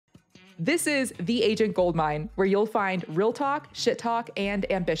This is the Agent Goldmine, where you'll find real talk, shit talk, and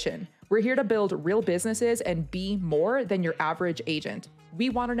ambition. We're here to build real businesses and be more than your average agent. We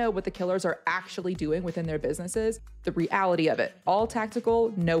want to know what the killers are actually doing within their businesses, the reality of it. All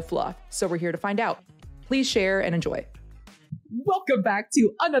tactical, no fluff. So we're here to find out. Please share and enjoy. Welcome back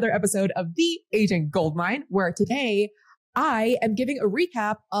to another episode of the Agent Goldmine, where today I am giving a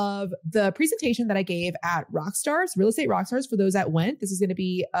recap of the presentation that I gave at Rockstars, Real Estate Rockstars. For those that went, this is going to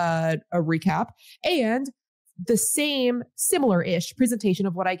be a recap, and the same similar-ish presentation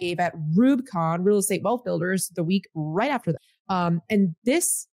of what I gave at RUBCon, Real Estate Wealth Builders, the week right after that. And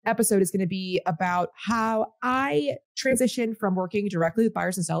this episode is going to be about how I transitioned from working directly with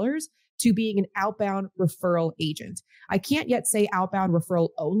buyers and sellers to being an outbound referral agent. I can't yet say outbound referral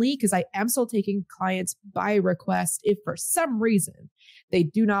only because I am still taking clients by request if for some reason they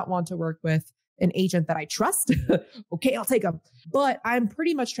do not want to work with an agent that I trust. Okay, I'll take them. But I'm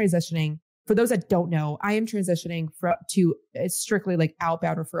pretty much transitioning. For those that don't know, I am transitioning to strictly like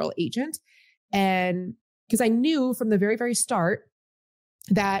outbound referral agent. And because I knew from the very, very start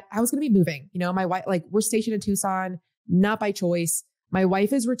that I was going to be moving. You know, my wife, like we're stationed in Tucson, not by choice. My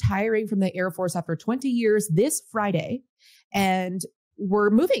wife is retiring from the Air Force after 20 years this Friday, and we're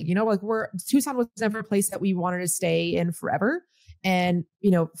moving. You know, like Tucson was never a place that we wanted to stay in forever. And,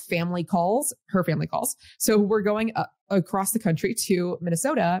 you know, her family calls. So we're going across the country to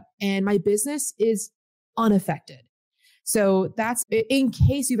Minnesota, and my business is unaffected. So that's in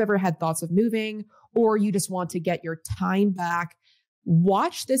case you've ever had thoughts of moving or you just want to get your time back.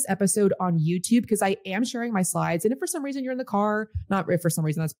 Watch this episode on YouTube because I am sharing my slides. And if for some reason you're in the car, not if for some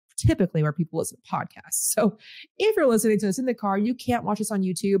reason, that's typically where people listen to podcasts. So if you're listening to this in the car, you can't watch this on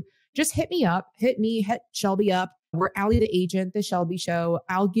YouTube, just hit me up, hit Shelby up. We're Ali the Agent, the Shelby Show.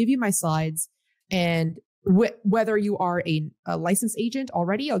 I'll give you my slides. And whether you are a licensed agent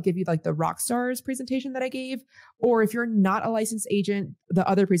already, I'll give you like the Rockstars presentation that I gave. Or if you're not a licensed agent, the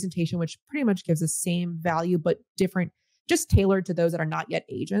other presentation, which pretty much gives the same value, but different, just tailored to those that are not yet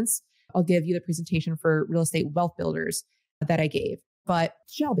agents. I'll give you the presentation for Real Estate Wealth Builders that I gave. But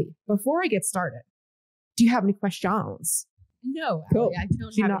Shelby, before I get started, do you have any questions? No, cool. Ali, I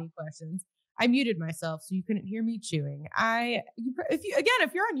don't have any questions. I muted myself so you couldn't hear me chewing.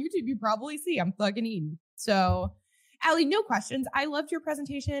 If you're on YouTube, you probably see I'm fucking eating. So, Ali, no questions. I loved your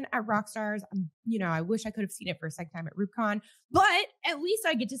presentation at Rockstars. I wish I could have seen it for a second time at RUBCon, but at least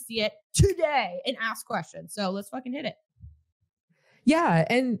I get to see it today and ask questions. So let's fucking hit it. Yeah.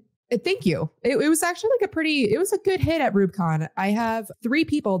 And thank you. It was actually like it was a good hit at RUBCon. I have 3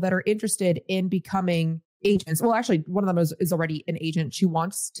 people that are interested in becoming agents. Well, actually one of them is already an agent. She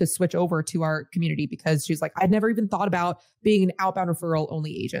wants to switch over to our community because she's like, I'd never even thought about being an outbound referral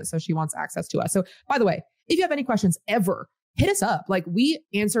only agent. So she wants access to us. So by the way, if you have any questions ever, hit us up. Like we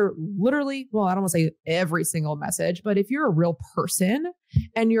answer literally, well, I don't want to say every single message, but if you're a real person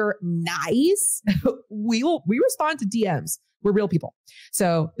and you're nice, we respond to DMs. We're real people.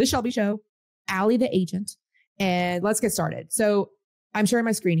 So the Shelby Show, Ali the Agent, and let's get started. So I'm sharing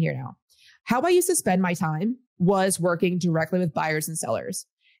my screen here now. How I used to spend my time was working directly with buyers and sellers.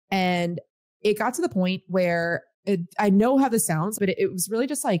 And it got to the point where I know how this sounds, but it was really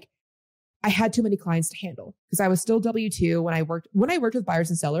just like, I had too many clients to handle because I was still W-2 when I worked with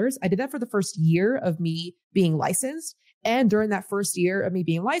buyers and sellers. I did that for the first year of me being licensed. And during that first year of me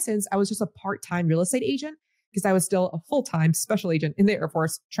being licensed, I was just a part-time real estate agent because I was still a full-time special agent in the Air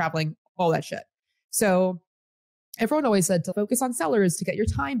Force, traveling, all that shit. So everyone always said to focus on sellers to get your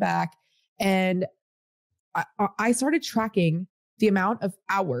time back. And I started tracking the amount of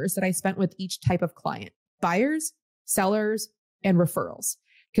hours that I spent with each type of client, buyers, sellers, and referrals.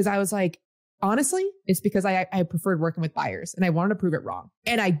 Because I was like, honestly, it's because I preferred working with buyers and I wanted to prove it wrong.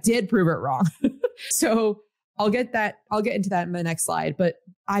 And I did prove it wrong. So I'll get into that in the next slide. But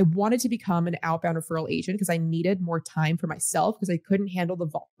I wanted to become an outbound referral agent because I needed more time for myself because I couldn't handle the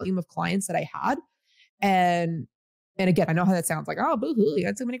volume of clients that I had. And again, I know how that sounds like, oh, boo-hoo, you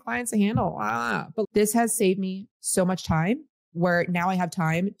had so many clients to handle. But this has saved me so much time where now I have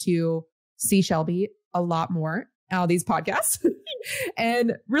time to see Shelby a lot more on these podcasts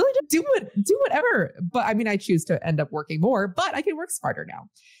and really just do whatever. But I mean, I choose to end up working more, but I can work smarter now.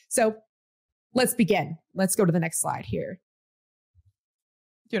 So let's begin. Let's go to the next slide here.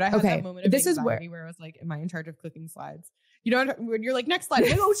 Dude, I had that moment of anxiety where I was like, am I in charge of clicking slides? You know, when you're like, next slide,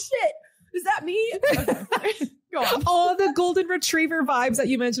 I'm like, oh shit, is that me? Okay. Go on. All the golden retriever vibes that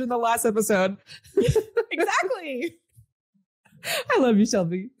you mentioned in the last episode. Exactly. I love you,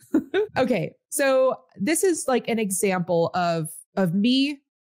 Shelby. Okay. So this is like an example of me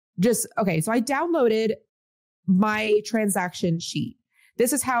so I downloaded my transaction sheet.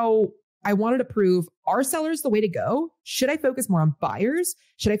 This is how I wanted to prove, are sellers the way to go? Should I focus more on buyers?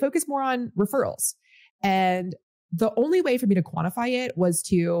 Should I focus more on referrals? And the only way for me to quantify it was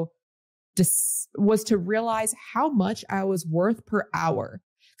to realize how much I was worth per hour.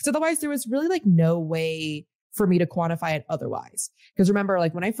 Because otherwise there was really like no way for me to quantify it otherwise. Because remember,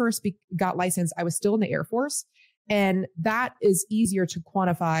 like when I first got licensed, I was still in the Air Force, and that is easier to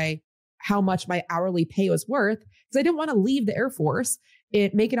quantify how much my hourly pay was worth, because I didn't want to leave the Air Force,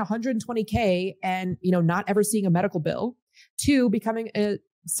 making 120K and, not ever seeing a medical bill, to becoming a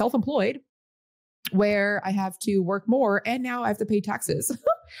self-employed where I have to work more and now I have to pay taxes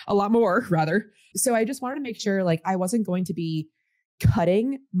a lot more rather. So I just wanted to make sure like I wasn't going to be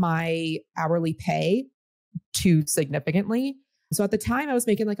cutting my hourly pay too significantly. So at the time I was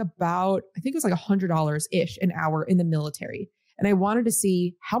making like about, I think it was like $100-ish an hour in the military. And I wanted to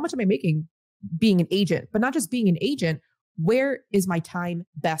see how much am I making being an agent, but not just being an agent, where is my time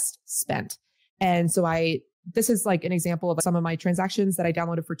best spent? And so this is like an example of some of my transactions that I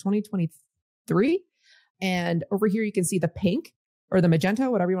downloaded for 2023. And over here, you can see the pink or the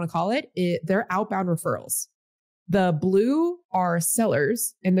magenta, whatever you want to call it, they're outbound referrals. The blue are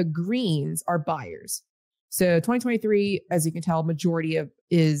sellers and the greens are buyers. So 2023, as you can tell, majority of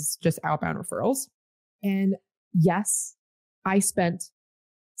is just outbound referrals. And yes, I spent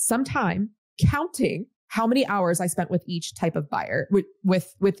some time counting how many hours I spent with each type of buyer,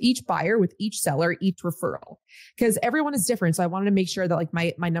 with each buyer, with each seller, each referral, because everyone is different. So I wanted to make sure that like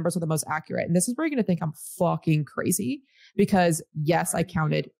my numbers are the most accurate. And this is where you're going to think I'm fucking crazy, because yes, I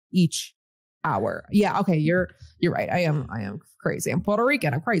counted each hour. Yeah. Okay. You're right. I am crazy. I'm Puerto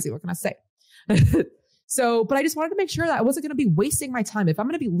Rican. I'm crazy. What can I say? So, but I just wanted to make sure that I wasn't going to be wasting my time. If I'm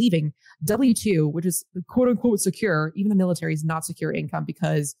going to be leaving W-2, which is quote unquote secure, even the military is not secure income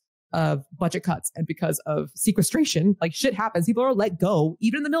because of budget cuts and because of sequestration. Like shit happens. People are let go,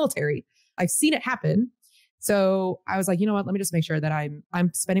 even in the military. I've seen it happen. So I was like, you know what? Let me just make sure that I'm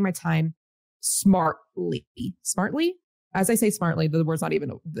spending my time smartly. Smartly? As I say smartly, the word's not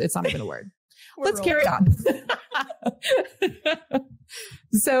even, it's not even a word. Let's carry on.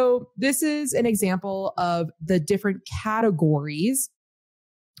 So this is an example of the different categories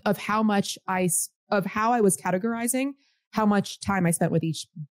of how I was categorizing how much time I spent with each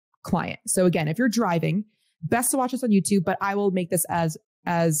client. So again, if you're driving, best to watch this on YouTube, but I will make this as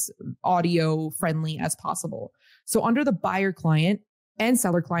audio friendly as possible. So under the buyer client and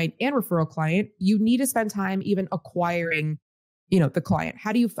seller client and referral client, you need to spend time even acquiring, the client.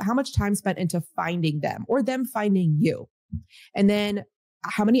 How much time spent into finding them or them finding you? And then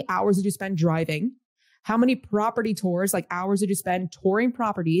how many hours did you spend driving? How many property tours, like hours did you spend touring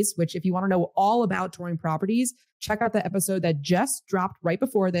properties, which if you want to know all about touring properties, check out the episode that just dropped right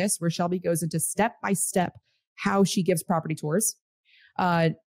before this, where Shelby goes into step-by-step how she gives property tours.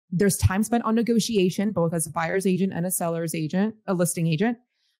 There's time spent on negotiation, both as a buyer's agent and a seller's agent, a listing agent,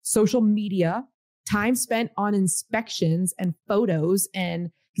 social media, time spent on inspections and photos. And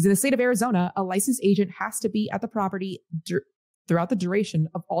because in the state of Arizona, a licensed agent has to be at the property throughout the duration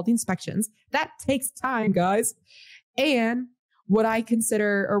of all the inspections. That takes time, guys. And what I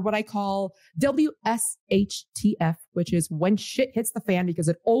consider, or what I call WSHTF, which is when shit hits the fan, because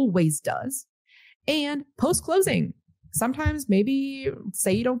it always does. And post-closing. Sometimes maybe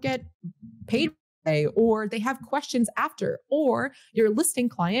say you don't get paid today, or they have questions after, or your listing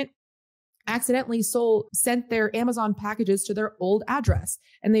client accidentally sent their Amazon packages to their old address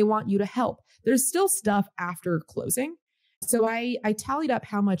and they want you to help. There's still stuff after closing. So I tallied up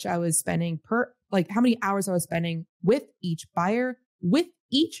how much I was spending how many hours I was spending with each buyer, with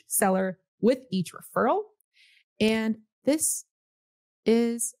each seller, with each referral. And this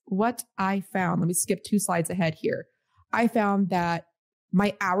is what I found. Let me skip 2 slides ahead here. I found that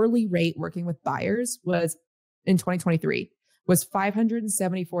my hourly rate working with buyers was in 2023 was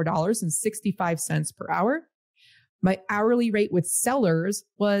 $574.65 per hour. My hourly rate with sellers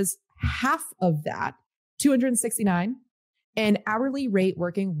was half of that, $269. And hourly rate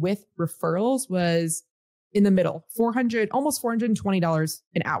working with referrals was in the middle, almost $420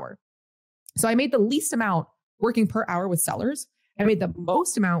 an hour. So I made the least amount working per hour with sellers. I made the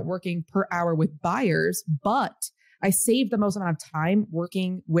most amount working per hour with buyers, but I saved the most amount of time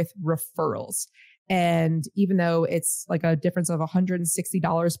working with referrals. And even though it's like a difference of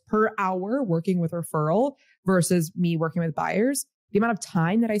 $160 per hour working with referral versus me working with buyers, the amount of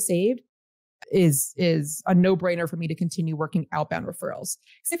time that I saved is a no-brainer for me to continue working outbound referrals.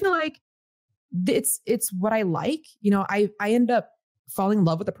 Because I feel like it's what I like. I end up falling in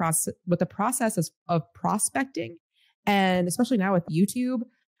love with the process of prospecting. And especially now with YouTube,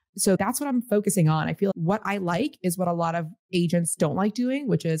 So that's what I'm focusing on. I feel what I like is what a lot of agents don't like doing,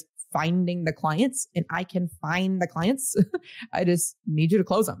 which is finding the clients, and I can find the clients. I just need you to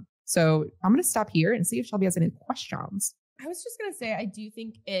close them. So I'm going to stop here and see if Shelby has any questions. I was just going to say, I do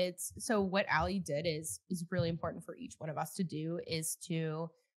think so what Ali did is really important for each one of us to do, is to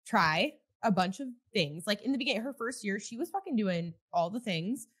try a bunch of things. Like in the beginning, her first year, she was fucking doing all the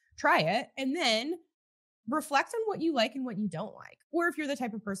things, try it, and then reflect on what you like and what you don't like. Or if you're the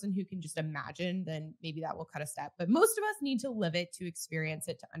type of person who can just imagine, then maybe that will cut a step. But most of us need to live it, to experience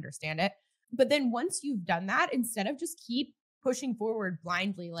it, to understand it. But then once you've done that, instead of just keep pushing forward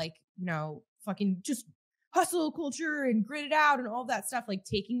blindly, like, fucking just hustle culture and grit it out and all of that stuff, like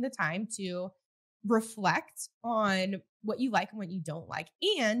taking the time to reflect on what you like and what you don't like,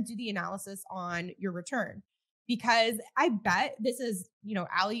 and do the analysis on your return. Because I bet this is,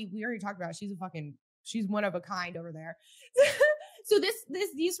 Ali, we already talked about it. She's one of a kind over there. So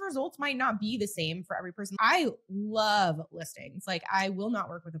these results might not be the same for every person. I love listings. Like, I will not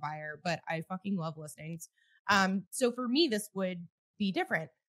work with a buyer, but I fucking love listings. So for me, this would be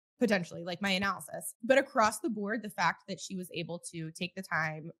different, potentially, like my analysis. But across the board, the fact that she was able to take the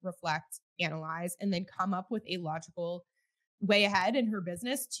time, reflect, analyze, and then come up with a logical way ahead in her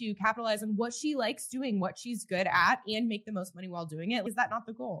business to capitalize on what she likes doing, what she's good at, and make the most money while doing it. Is that not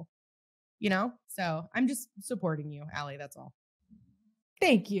the goal? So I'm just supporting you, Ali. That's all.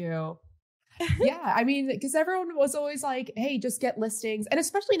 Thank you. Yeah. I mean, because everyone was always like, hey, just get listings. And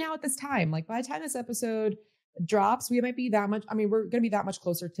especially now at this time, like by the time this episode drops, we might be that much. I mean, we're going to be that much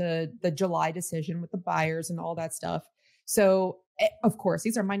closer to the July decision with the buyers and all that stuff. So of course,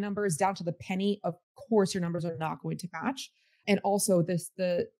 these are my numbers down to the penny. Of course, your numbers are not going to match. And also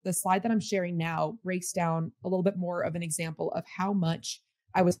the slide that I'm sharing now breaks down a little bit more of an example of how much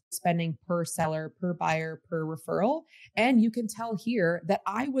I was spending per seller, per buyer, per referral. And you can tell here that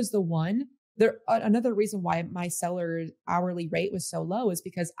I was the one there. Another reason why my seller hourly rate was so low is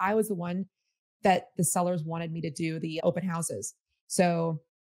because I was the one that the sellers wanted me to do the open houses. So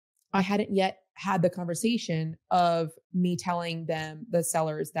I hadn't yet had the conversation of me telling them, the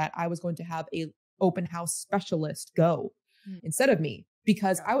sellers, that I was going to have a open house specialist go instead of me,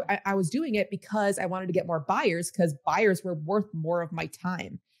 because I was doing it because I wanted to get more buyers, because buyers were worth more of my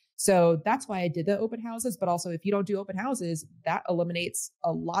time. So that's why I did the open houses. But also, if you don't do open houses, that eliminates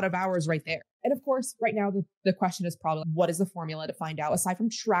a lot of hours right there. And of course, right now, the question is probably, what is the formula to find out, aside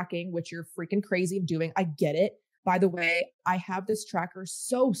from tracking, which you're freaking crazy of doing? I get it. By the way, I have this tracker. It's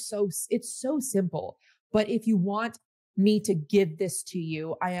so simple. But if you want me to give this to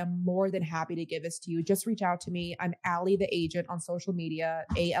you, I am more than happy to give this to you. Just reach out to me. I'm Ali the Agent on social media,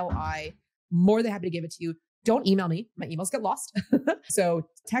 ALI. More than happy to give it to you. Don't email me. My emails get lost. So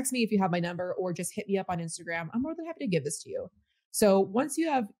text me if you have my number, or just hit me up on Instagram. I'm more than happy to give this to you. So once you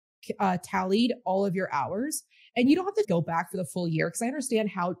have tallied all of your hours, and you don't have to go back for the full year, because I understand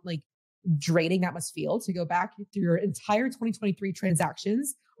how draining that must feel to go back through your entire 2023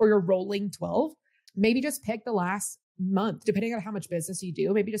 transactions or your rolling 12. Maybe just pick the last month, depending on how much business you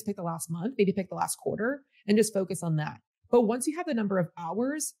do. Maybe just pick the last month, maybe pick the last quarter, and just focus on that. But once you have the number of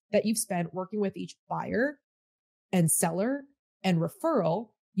hours that you've spent working with each buyer and seller and referral,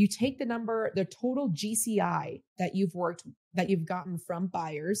 you take the total GCI that you've gotten from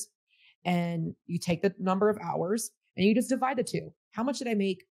buyers, and you take the number of hours and you just divide the two. How much did I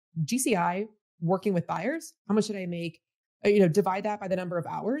make GCI working with buyers? How much did I make, divide that by the number of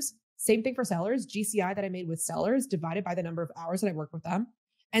hours. Same thing for sellers, GCI that I made with sellers divided by the number of hours that I worked with them.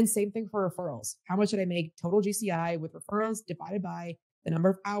 And same thing for referrals. How much did I make total GCI with referrals divided by the number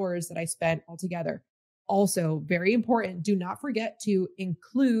of hours that I spent altogether? Also, very important, do not forget to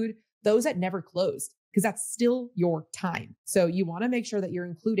include those that never closed, because that's still your time. So you want to make sure that you're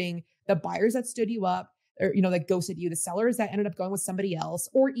including the buyers that stood you up, or, that ghosted you, the sellers that ended up going with somebody else,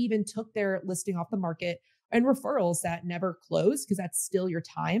 or even took their listing off the market, and referrals that never closed, because that's still your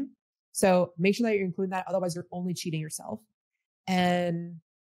time. So make sure that you're including that. Otherwise, you're only cheating yourself. And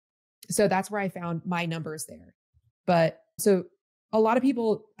so that's where I found my numbers there. But so a lot of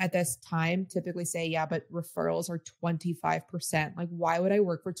people at this time typically say, yeah, but referrals are 25%. Like, why would I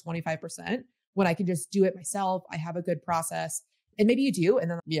work for 25% when I can just do it myself? I have a good process. And maybe you do.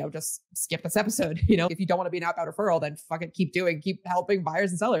 And then, just skip this episode. If you don't want to be an outbound referral, then fucking keep helping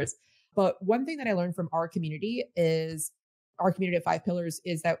buyers and sellers. But one thing that I learned from our community of 5 pillars,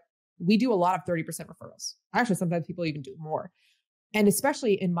 is that we do a lot of 30% referrals. Actually, sometimes people even do more. And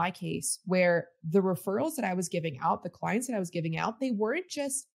especially in my case, where the referrals that I was giving out, the clients that I was giving out, they weren't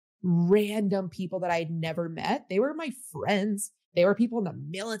just random people that I'd never met. They were my friends. They were people in the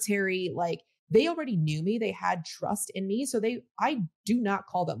military. Like, they already knew me. They had trust in me. So I do not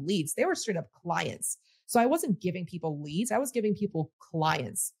call them leads. They were straight up clients. So I wasn't giving people leads. I was giving people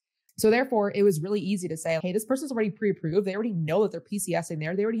clients. So therefore it was really easy to say, hey, this person's already pre-approved. They already know that they're PCSing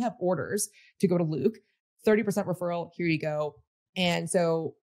there. They already have orders to go to Luke, 30% referral. Here you go. And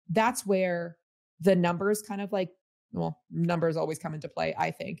so that's where the numbers kind of like, well, numbers always come into play,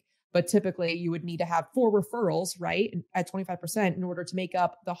 I think. But typically you would need to have 4 referrals, right? At 25% in order to make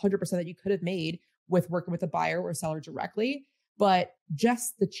up the 100% that you could have made with working with a buyer or seller directly. But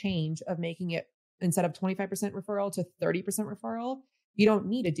just the change of making it instead of 25% referral to 30% referral, you don't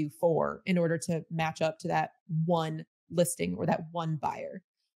need to do 4 in order to match up to that one listing or that one buyer.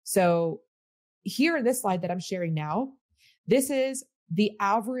 So here in this slide that I'm sharing now, this is the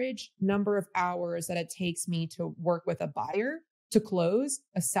average number of hours that it takes me to work with a buyer to close,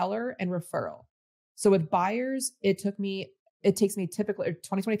 a seller, and referral. So with buyers, it takes me typically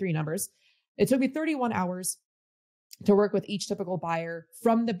 2023 numbers. It took me 31 hours to work with each typical buyer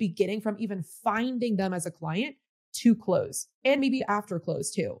from the beginning, from even finding them as a client to close, and maybe after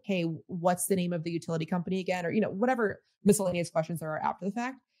close too. Hey, what's the name of the utility company again? Or, whatever miscellaneous questions there are after the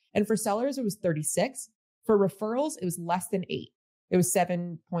fact. And for sellers, it was 36. For referrals, it was less than 8. It was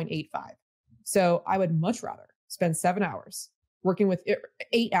 7.85. So I would much rather spend 7 hours working with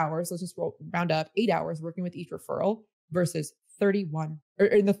 8 hours. Let's just round up 8 hours working with each referral versus 31 or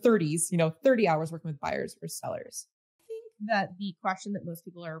in the 30s, 30 hours working with buyers or sellers. I think that the question that most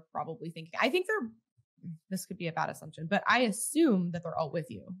people are probably thinking, this could be a bad assumption, but I assume that they're all with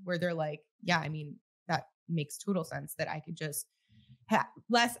you where they're like, yeah, I mean, that makes total sense that I could just have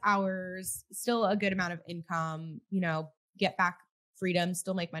less hours, still a good amount of income, get back freedom,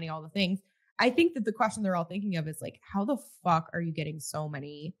 still make money, all the things. I think that the question they're all thinking of is like, how the fuck are you getting so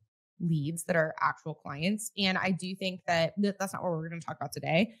many leads that are actual clients? And I do think that that's not what we're going to talk about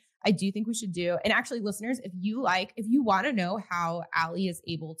today. I do think we should do, and actually listeners, if you want to know how Ali is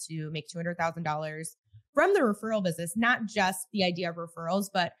able to make $200,000 from the referral business, not just the idea of referrals,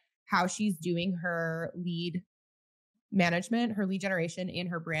 but how she's doing her lead management, her lead generation, and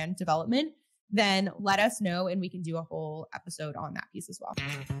her brand development, then let us know and we can do a whole episode on that piece as well.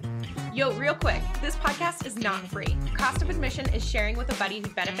 Yo, real quick, this podcast is not free. Cost of admission is sharing with a buddy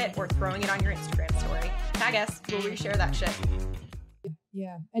who'd benefit or throwing it on your Instagram story. Tag us, we'll reshare that shit.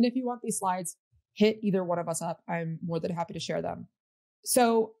 Yeah. And if you want these slides, hit either one of us up. I'm more than happy to share them.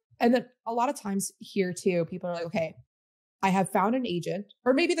 So, and then a lot of times here too, people are like, okay, I have found an agent,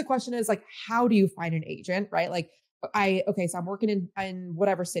 or maybe the question is like, how do you find an agent, right? Like so I'm working in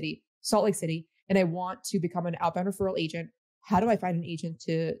whatever city, Salt Lake City, and I want to become an outbound referral agent. How do I find an agent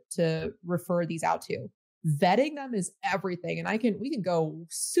to refer these out to? Vetting them is everything. And we can go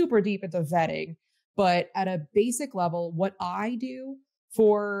super deep into vetting, but at a basic level, what I do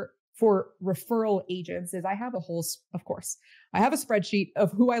for referral agents is I have I have a spreadsheet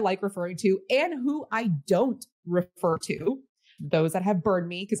of who I like referring to and who I don't refer to. Those that have burned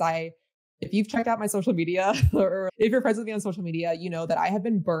me, because if you've checked out my social media or if you're friends with me on social media, you know that I have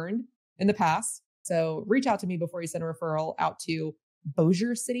been burned in the past. So reach out to me before you send a referral out to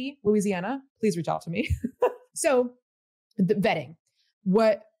Bossier City, Louisiana. Please reach out to me. So the vetting,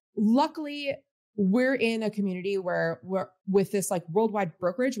 luckily we're in a community where we're with this like worldwide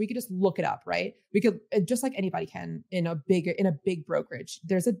brokerage, we could just look it up, right? We could, just like anybody can in a big brokerage,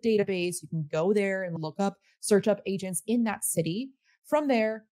 there's a database. You can go there and search up agents in that city. From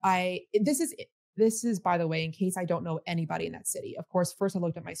there, this is by the way, in case I don't know anybody in that city. Of course, first I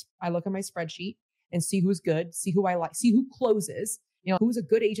look at my spreadsheet and see who's good, see who I like, see who closes, who's a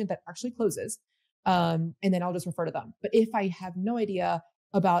good agent that actually closes. And then I'll just refer to them. But if I have no idea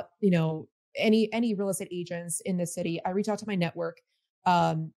about, any real estate agents in the city, I reach out to my network,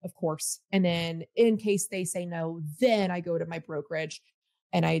 of course. And then in case they say no, then I go to my brokerage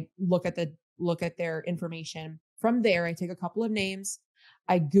and I look at their information. From there, I take a couple of names,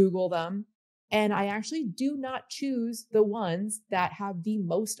 I Google them, and I actually do not choose the ones that have the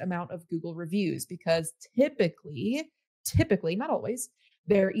most amount of Google reviews because typically, not always,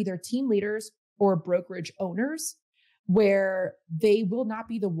 they're either team leaders or brokerage owners where they will not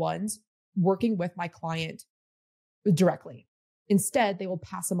be the ones working with my client directly. Instead, they will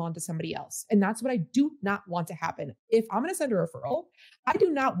pass them on to somebody else. And that's what I do not want to happen. If I'm going to send a referral, I do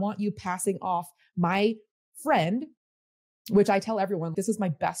not want you passing off my friend, which I tell everyone, this is my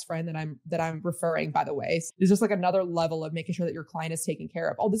best friend that I'm referring, by the way. It's just like another level of making sure that your client is taken care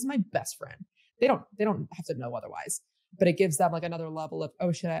of. Oh, this is my best friend. They don't have to know otherwise, but it gives them like another level of,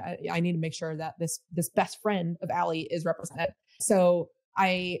 oh shit, I need to make sure that this best friend of Ali is represented. So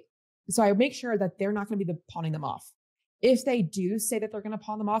I make sure that they're not going to be pawning them off. if they do say that they're going to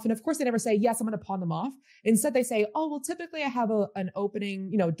pawn them off, and of course they never say, yes, I'm going to pawn them off. Instead they say, oh, well, typically I have an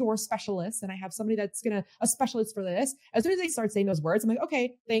opening, door specialist, and I have somebody that's a specialist for this. As soon as they start saying those words, I'm like,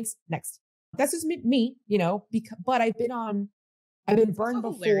 okay, thanks, next. That's just me, but I've been burned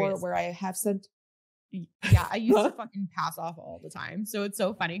before where I have sent. Yeah, I used to fucking pass off all the time. So it's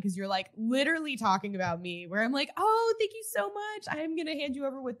so funny because you're like literally talking about me where I'm like, oh, thank you so much. I'm going to hand you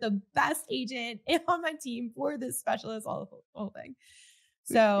over with the best agent on my team for this specialist, all the whole thing.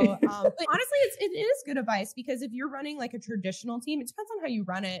 So but honestly, it is good advice because if you're running like a traditional team, it depends on how you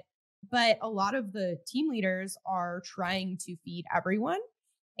run it. But a lot of the team leaders are trying to feed everyone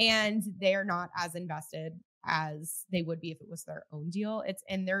and they're not as invested as they would be if it was their own deal.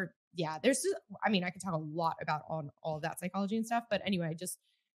 There's just, I could talk a lot about on all of that psychology and stuff, but anyway,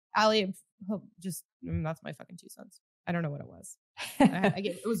 Ali, that's my fucking 2 cents. I don't know what it was.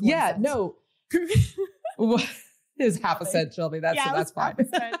 It was 1 cent. No. It was half a cent, Shelby. That's fine.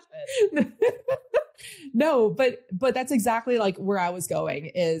 No, but that's exactly like where I was going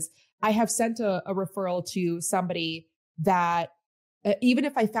is I have sent a referral to somebody that even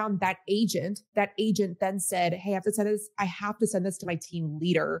if I found that agent then said, hey, I have to send this to my team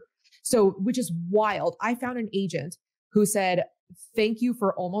leader. So, which is wild. I found an agent who said, thank you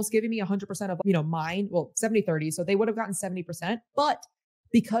for almost giving me 100% of, mine. Well, 70-30. So they would have gotten 70%, but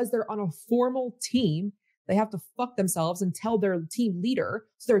because they're on a formal team, they have to fuck themselves and tell their team leader.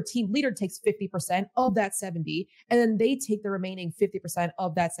 So their team leader takes 50% of that 70, and then they take the remaining 50%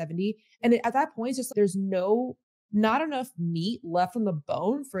 of that 70. And at that point, it's just, there's not enough meat left on the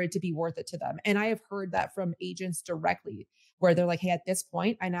bone for it to be worth it to them. And I have heard that from agents directly where they're like, hey, at this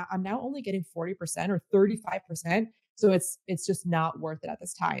point, I'm now only getting 40% or 35%. So it's just not worth it at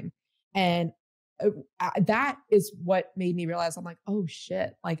this time. And that is what made me realize, I'm like, oh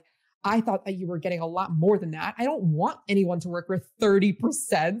shit. Like I thought that you were getting a lot more than that. I don't want anyone to work for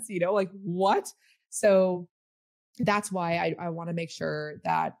 30%, like what? So that's why I want to make sure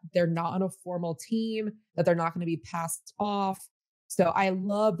that they're not on a formal team, that they're not going to be passed off. So I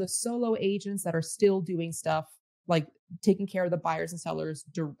love the solo agents that are still doing stuff like taking care of the buyers and sellers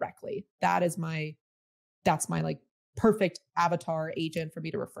directly. That's my like perfect avatar agent for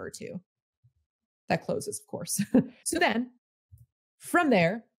me to refer to. That closes, of course. So then from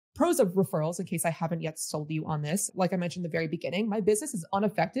there, pros of referrals, in case I haven't yet sold you on this, like I mentioned in the very beginning, my business is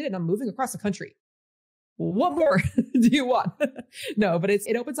unaffected and I'm moving across the country. What more do you want? No, but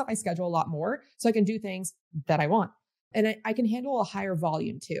it opens up my schedule a lot more so I can do things that I want. And I can handle a higher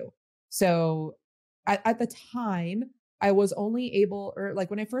volume too. So at the time, I was only able, or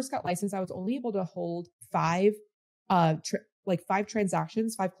like when I first got licensed, I was only able to hold 5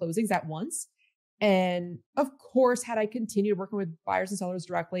 transactions, 5 closings at once. And of course, had I continued working with buyers and sellers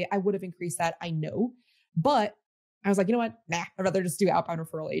directly, I would have increased that, I know. But I was like, you know what? Nah, I'd rather just do outbound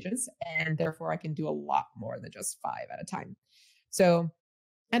referral agents. And therefore I can do a lot more than just 5 at a time. So,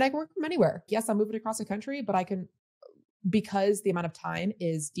 and I can work from anywhere. Yes, I'm moving across the country, but I can, because the amount of time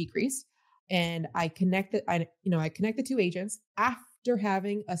is decreased, and I connect the 2 agents after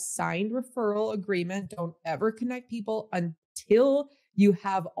having a signed referral agreement. Don't ever connect people until you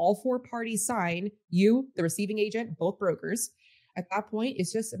have all 4 parties sign, you, the receiving agent, both brokers. At that point,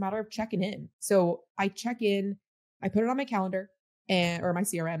 it's just a matter of checking in. So I check in, I put it on my calendar or my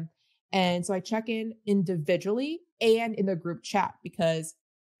CRM. And so I check in individually and in the group chat, because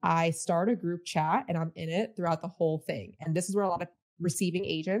I start a group chat and I'm in it throughout the whole thing. And this is where a lot of receiving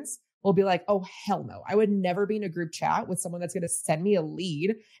agents will be like, oh, hell no. I would never be in a group chat with someone that's going to send me a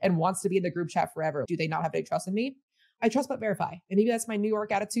lead and wants to be in the group chat forever. Do they not have any trust in me? I trust but verify. And maybe that's my New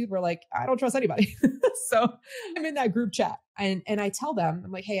York attitude where like, I don't trust anybody. So I'm in that group chat and I tell them,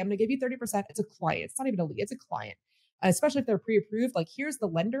 I'm like, hey, I'm going to give you 30%. It's a client. It's not even a lead. It's a client. Especially if they're pre-approved, like here's the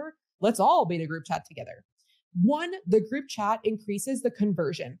lender. Let's all be in a group chat together. 1, the group chat increases the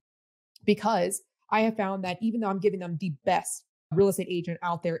conversion, because I have found that even though I'm giving them the best real estate agent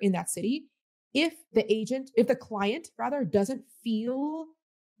out there in that city, if the client rather doesn't feel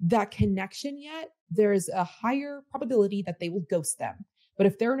that connection yet, there's a higher probability that they will ghost them. But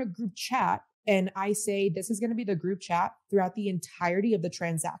if they're in a group chat and I say, this is going to be the group chat throughout the entirety of the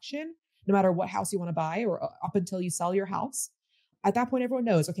transaction, no matter what house you want to buy or up until you sell your house, at that point, everyone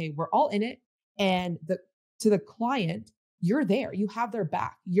knows, okay, we're all in it. And to the client, you're there, you have their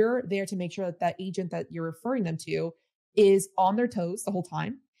back. You're there to make sure that that agent that you're referring them to is on their toes the whole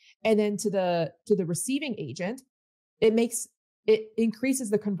time. And then to the receiving agent, it increases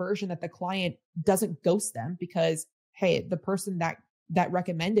the conversion that the client doesn't ghost them, because, hey, the person that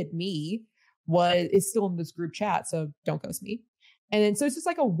recommended me is still in this group chat. So don't ghost me. And then, so it's just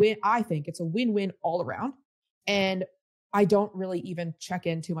like a win. I think it's a win-win all around. And I don't really even check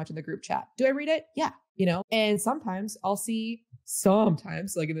in too much in the group chat. Do I read it? Yeah. And sometimes like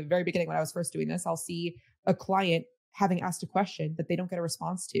in the very beginning when I was first doing this, I'll see a client having asked a question that they don't get a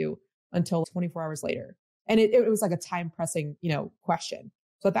response to until 24 hours later. And it was like a time pressing, question.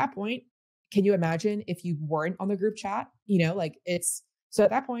 So at that point, can you imagine if you weren't on the group chat? So at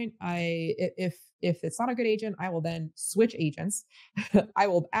that point, if it's not a good agent, I will then switch agents. I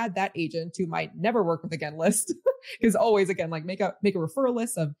will add that agent to my never work with again list. Because always, again, like make a referral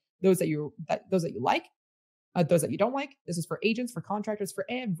list of those that you like, those that you don't like. This is for agents, for contractors, for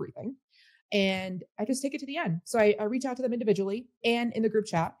everything. And I just take it to the end. So I reach out to them individually and in the group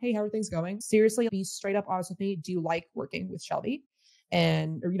chat. Hey, how are things going? Seriously, be straight up honest with me. Do you like working with Shelby?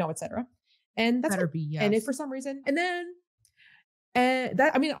 And, or, et cetera. And that's yes. And if for some reason,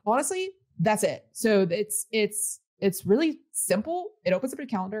 honestly, that's it. So it's really simple. It opens up your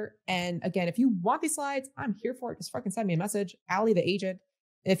calendar. And again, if you want these slides, I'm here for it. Just fucking send me a message. Ali, the agent.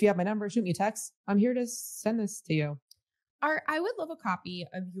 If you have my number, shoot me a text. I'm here to send this to you. I would love a copy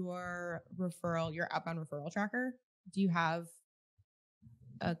of your outbound referral tracker. Do you have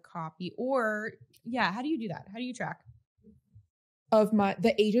a copy? Or how do you do that? How do you track? Of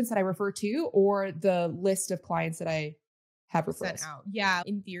the agents that I refer to, or the list of clients that I have referrals sent out? Yeah.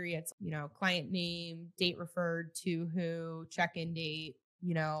 In theory, it's, client name, date referred to who, check-in date,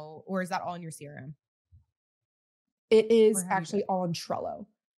 or is that all in your CRM? It is actually all in Trello.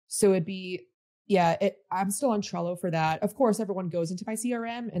 So it'd be, I'm still on Trello for that. Of course, everyone goes into my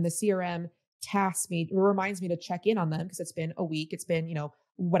CRM, and the CRM reminds me to check in on them because it's been a week. It's been,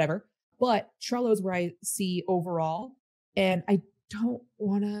 whatever. But Trello is where I see overall. And I don't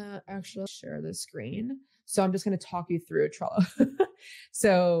want to actually share the screen. So I'm just going to talk you through Trello.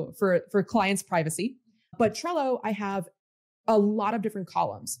 So for clients' privacy, but Trello, I have a lot of different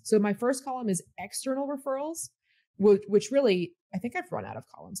columns. So my first column is external referrals, which really, I think I've run out of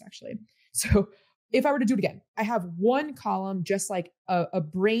columns actually. So if I were to do it again, I have one column, just like a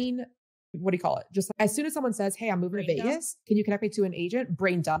brain, what do you call it? Just as soon as someone says, hey, I'm moving to Vegas, can you connect me to an agent?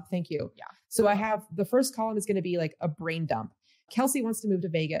 Brain dump. Thank you. Yeah. So I have the first column is going to be like a brain dump. Kelsey wants to move to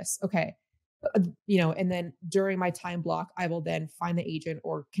Vegas. Okay. And then during my time block, I will then find the agent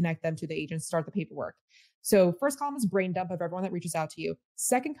or connect them to the agent, start the paperwork. So first column is brain dump of everyone that reaches out to you.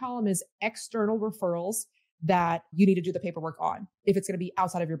 Second column is external referrals that you need to do the paperwork on if it's going to be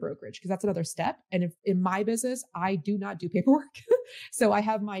outside of your brokerage, because that's another step. And if in my business, I do not do paperwork. So I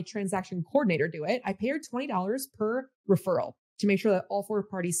have my transaction coordinator do it. I pay her $20 per referral to make sure that all four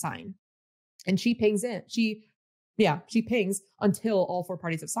parties sign. And she pings in. She pings until all four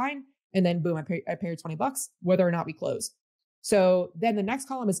parties have signed. And then boom, I pay her $20 whether or not we close. So then the next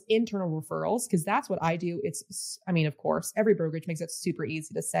column is internal referrals, because that's what I do. Of course, every brokerage makes it super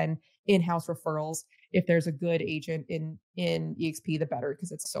easy to send in-house referrals. If there's a good agent in EXP, the better,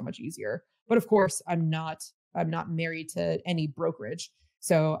 because it's so much easier. But of course, I'm not married to any brokerage.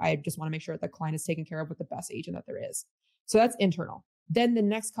 So I just want to make sure that the client is taken care of with the best agent that there is. So that's internal. Then the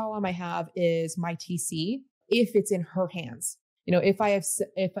next column I have is my TC, if it's in her hands.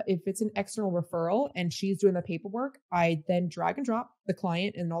 If it's an external referral and she's doing the paperwork, I then drag and drop the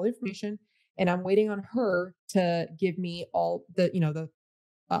client and all the information, and I'm waiting on her to give me all the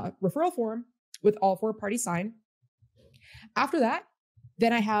referral form with all four parties signed. After that,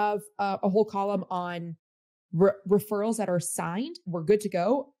 then I have a whole column on referrals that are signed. We're good to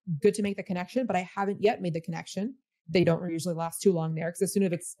go, good to make the connection, but I haven't yet made the connection. They don't usually last too long there, because as soon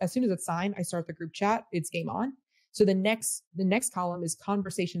as it's signed, I start the group chat. It's game on. So the next column is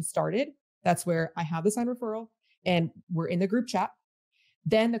conversation started. That's where I have the signed referral and we're in the group chat.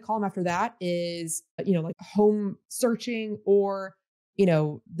 Then the column after that is, like home searching, or,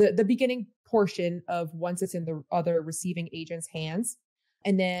 the beginning portion of once it's in the other receiving agent's hands.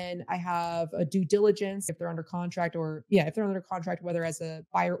 And then I have a due diligence if they're under contract, whether as a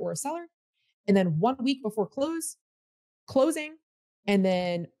buyer or a seller. And then 1 week before closing, and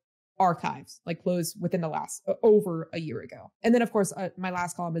then archives, like close within the last over a year ago. And then of course, my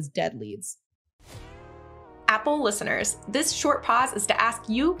last column is dead leads. Apple listeners, this short pause is to ask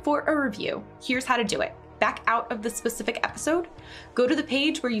you for a review. Here's how to do it. Back out of the specific episode, go to the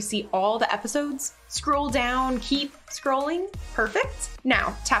page where you see all the episodes, scroll down, keep scrolling. Perfect.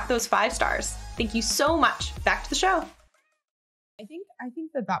 Now tap those 5 stars. Thank you so much. Back to the show. I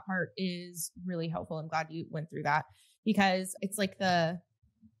think that part is really helpful. I'm glad you went through that, because it's like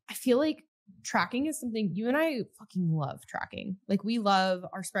I feel like tracking is something you and I fucking love tracking. Like we love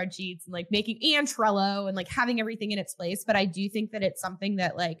our spreadsheets and like and Trello and like having everything in its place. But I do think that it's something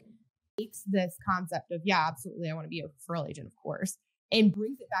that like takes this concept of, absolutely, I want to be a referral agent, of course. and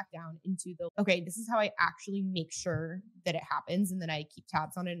brings it back down into okay, this is how I actually make sure that it happens. And then I keep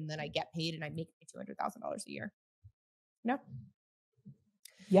tabs on it and then I get paid and I make $200,000 a year. No.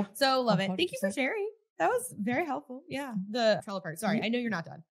 Yeah. So love 100%. It. Thank you for sharing. That was very helpful. Yeah. The Trello part. Sorry. I know you're not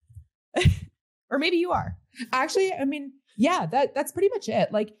done. Or maybe you are. Actually, I mean, yeah, that's pretty much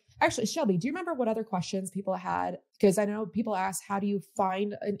it. Like, actually, Shelby, do you remember what other questions people had? Because I know people ask, how do you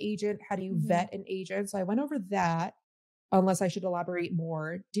find an agent? How do you vet an agent? So I went over that, unless I should elaborate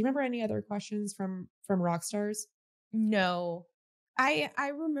more. Do you remember any other questions from Rockstars? No, I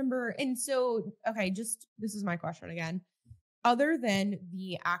remember. And so, okay, just, this is my question again. Other than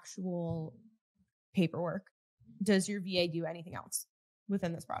the actual paperwork, does your VA do anything else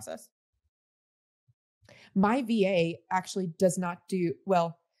within this process? My VA actually does not do,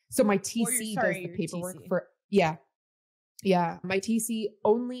 well, so my TC does the paperwork TC. Yeah. My TC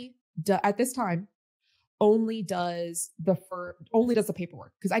at this time only does the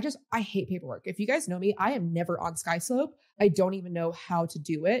paperwork. Cause I hate paperwork. If you guys know me, I am never on SkySlope. I don't even know how to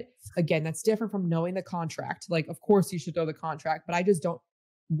do it. Again, that's different from knowing the contract. Like, of course you should know the contract, but I just don't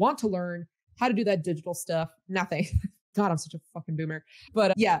want to learn how to do that digital stuff. Nothing. God, I'm such a fucking boomer.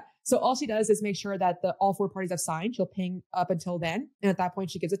 But yeah, so all she does is make sure that all 4 parties have signed. She'll ping up until then. And at that point,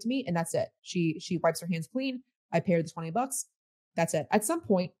 she gives it to me and that's it. She wipes her hands clean. I pay her the $20. That's it. At some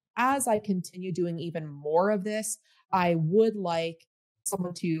point, as I continue doing even more of this, I would like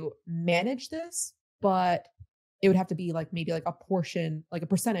someone to manage this, but it would have to be like maybe like a portion, like a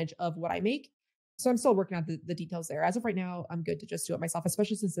percentage of what I make. So I'm still working out the details there. As of right now, I'm good to just do it myself,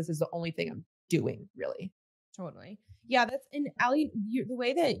 especially since this is the only thing I'm doing, really. Totally. Yeah, and Ali, the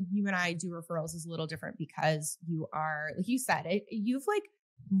way that you and I do referrals is a little different because you are, like you said, you've like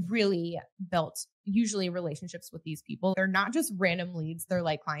really built usually relationships with these people. They're not just random leads, they're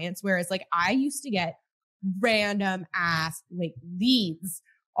like clients. Whereas like I used to get random ass like leads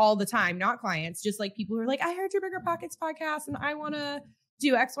all the time, not clients, just like people who are like, I heard your Bigger Pockets podcast and I want to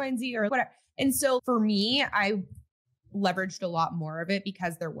do X, Y, and Z or whatever. And so for me, I leveraged a lot more of it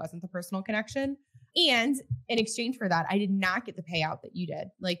because there wasn't the personal connection. And in exchange for that, I did not get the payout that you did.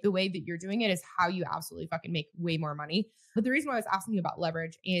 Like the way that you're doing it is how you absolutely fucking make way more money. But the reason why I was asking you about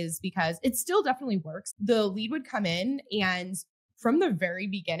leverage is because it still definitely works. The lead would come in and from the very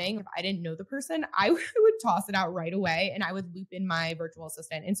beginning, if I didn't know the person, I would toss it out right away and I would loop in my virtual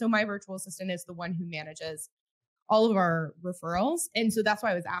assistant. And so my virtual assistant is the one who manages all of our referrals. And so that's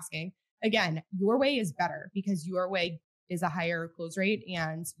why I was asking. Again, your way is better because your way is a higher close rate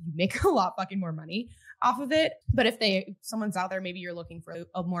and you make a lot fucking more money off of it. But if someone's out there, maybe you're looking for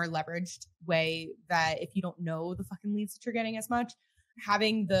a more leveraged way that if you don't know the fucking leads that you're getting as much,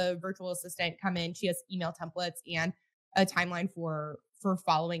 having the virtual assistant come in, she has email templates and a timeline for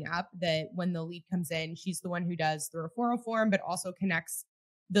following up that when the lead comes in, she's the one who does the referral form, but also connects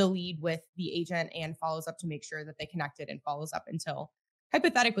the lead with the agent and follows up to make sure that they connected and follows up until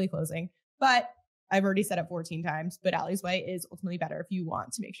hypothetically closing. But I've already said it 14 times, but Ali's way is ultimately better if you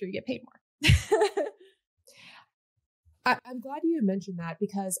want to make sure you get paid more. I'm glad you mentioned that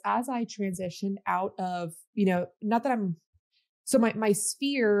because as I transitioned out of, not that so my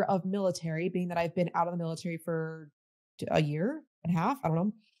sphere of military, being that I've been out of the military for a year and a half, I don't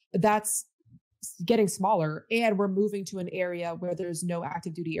know, that's getting smaller and we're moving to an area where there's no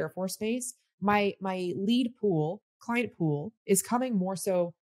active duty Air Force base. My lead pool, client pool is coming more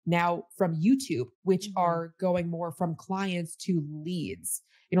so now from YouTube, which are going more from clients to leads.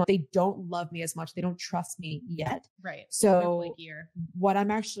 They don't love me as much. They don't trust me yet. Right. So what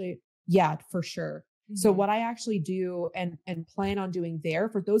I'm actually, yeah, for sure. Mm-hmm. So what I actually do and plan on doing there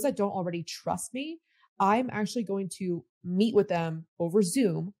for those that don't already trust me, I'm actually going to meet with them over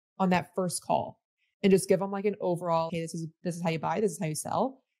Zoom on that first call and just give them like an overall, okay, this is how you buy, this is how you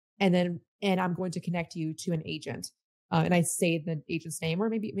sell. And I'm going to connect you to an agent. And I say the agent's name, or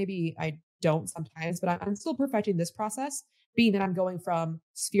maybe I don't sometimes, but I'm still perfecting this process, being that I'm going from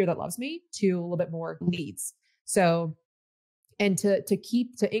sphere that loves me to a little bit more leads. So, and to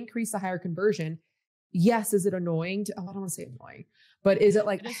increase the higher conversion, yes, is it annoying? I don't want to say annoying, but is it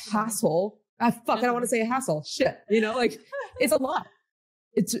like a hassle? I don't want to say a hassle. Shit, like it's a lot.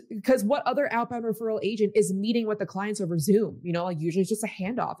 It's because what other outbound referral agent is meeting with the clients over Zoom? Like usually it's just a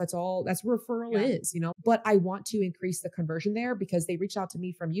handoff. That's all. That's what referral is. But I want to increase the conversion there because they reached out to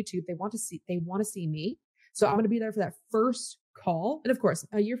me from YouTube. They want to see me. So I'm going to be there for that first call. And of course,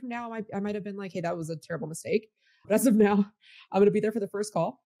 a year from now, I might have been like, hey, that was a terrible mistake. But as of now, I'm going to be there for the first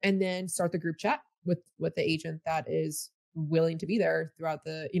call and then start the group chat with the agent that is willing to be there throughout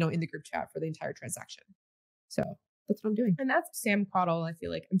the in the group chat for the entire transaction. So that's what I'm doing. And that's Sam Caudle. I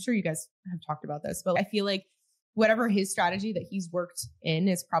feel like, I'm sure you guys have talked about this, but I feel like whatever his strategy that he's worked in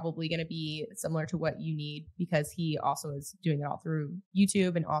is probably going to be similar to what you need, because he also is doing it all through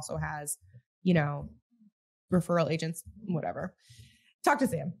YouTube and also has, you know, referral agents, whatever. Talk to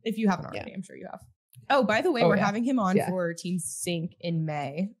Sam if you haven't already. I'm sure you have. Oh, by the way, we're having him on for Team Sync in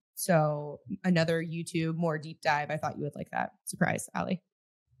May. So another YouTube, more deep dive. I thought you would like that. Surprise, Ali.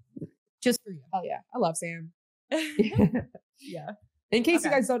 Just for you. Oh yeah. I love Sam. Yeah. In case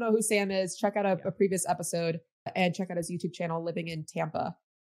you guys don't know who Sam is, check out a previous episode and check out his YouTube channel, Living in Tampa.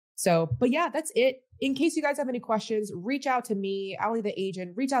 So, but yeah, that's it. In case you guys have any questions, reach out to me, Ali the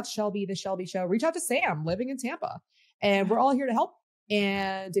Agent, reach out to Shelby, The Shelby Show, reach out to Sam, Living in Tampa. And we're all here to help.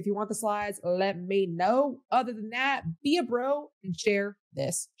 And if you want the slides, let me know. Other than that, be a bro and share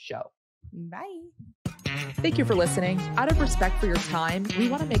this show. Bye. Thank you for listening. Out of respect for your time, we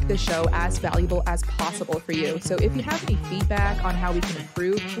want to make this show as valuable as possible for you. So if you have any feedback on how we can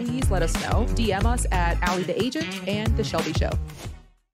improve, please let us know. DM us at Ali the Agent and The Shelby Show.